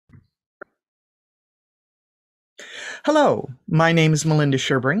Hello, my name is Melinda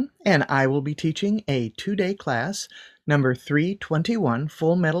Sherbring, and I will be teaching a two-day class, number 321,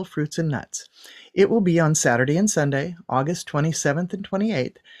 Full Metal Fruits and Nuts. It will be on Saturday and Sunday, August 27th and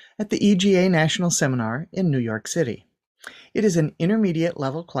 28th, at the EGA National Seminar in New York City. It is an intermediate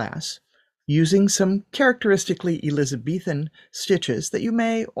level class using some characteristically Elizabethan stitches that you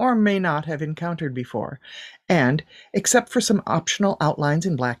may or may not have encountered before, and, except for some optional outlines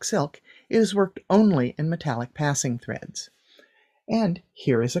in black silk, it is worked only in metallic passing threads. And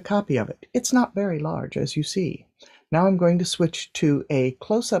here is a copy of it. It's not very large, as you see. Now I'm going to switch to a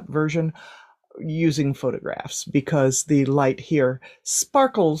close-up version using photographs because the light here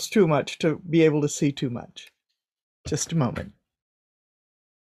sparkles too much to be able to see too much. Just a moment.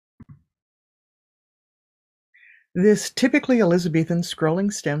 This typically Elizabethan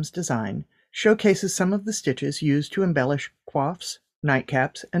scrolling stems design showcases some of the stitches used to embellish coifs,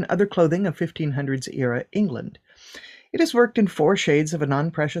 nightcaps, and other clothing of 1500s era England. It is worked in 4 shades of a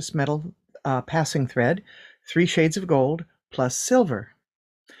non-precious metal passing thread, 3 shades of gold, plus silver.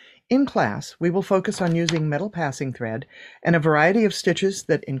 In class, we will focus on using metal passing thread and a variety of stitches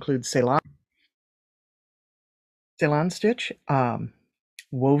that include Ceylon stitch,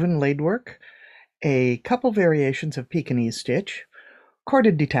 woven laidwork, a couple variations of Pekingese stitch,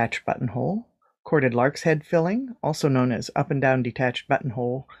 corded detached buttonhole, corded lark's head filling, also known as up and down detached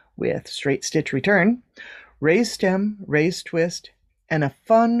buttonhole with straight stitch return, raised stem, raised twist, and a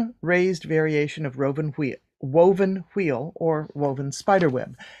fun raised variation of woven wheel or woven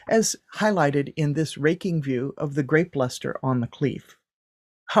spiderweb, as highlighted in this raking view of the grape luster on the leaf.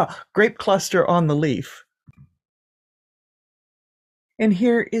 Grape cluster on the leaf. And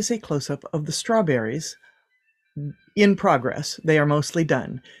here is a close-up of the strawberries in progress. They are mostly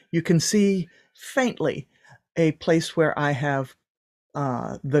done. You can see faintly a place where I have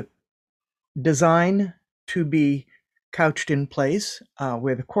the design to be couched in place,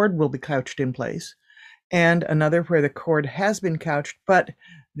 where the cord will be couched in place, and another where the cord has been couched, but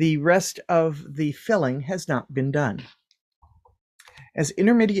the rest of the filling has not been done. As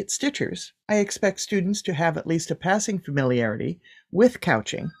intermediate stitchers, I expect students to have at least a passing familiarity with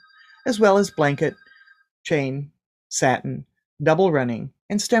couching, as well as blanket, chain, satin, double running,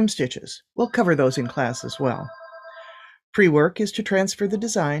 and stem stitches. We'll cover those in class as well. Pre-work is to transfer the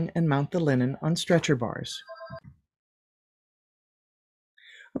design and mount the linen on stretcher bars.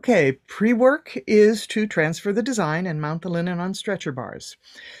 Okay, pre-work is to transfer the design and mount the linen on stretcher bars.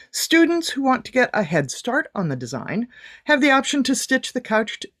 Students who want to get a head start on the design have the option to stitch the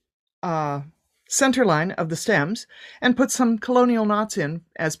couched center line of the stems and put some colonial knots in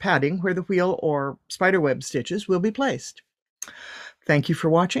as padding where the wheel or spiderweb stitches will be placed. Thank you for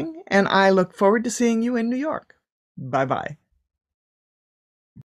watching, and I look forward to seeing you in New York. Bye-bye.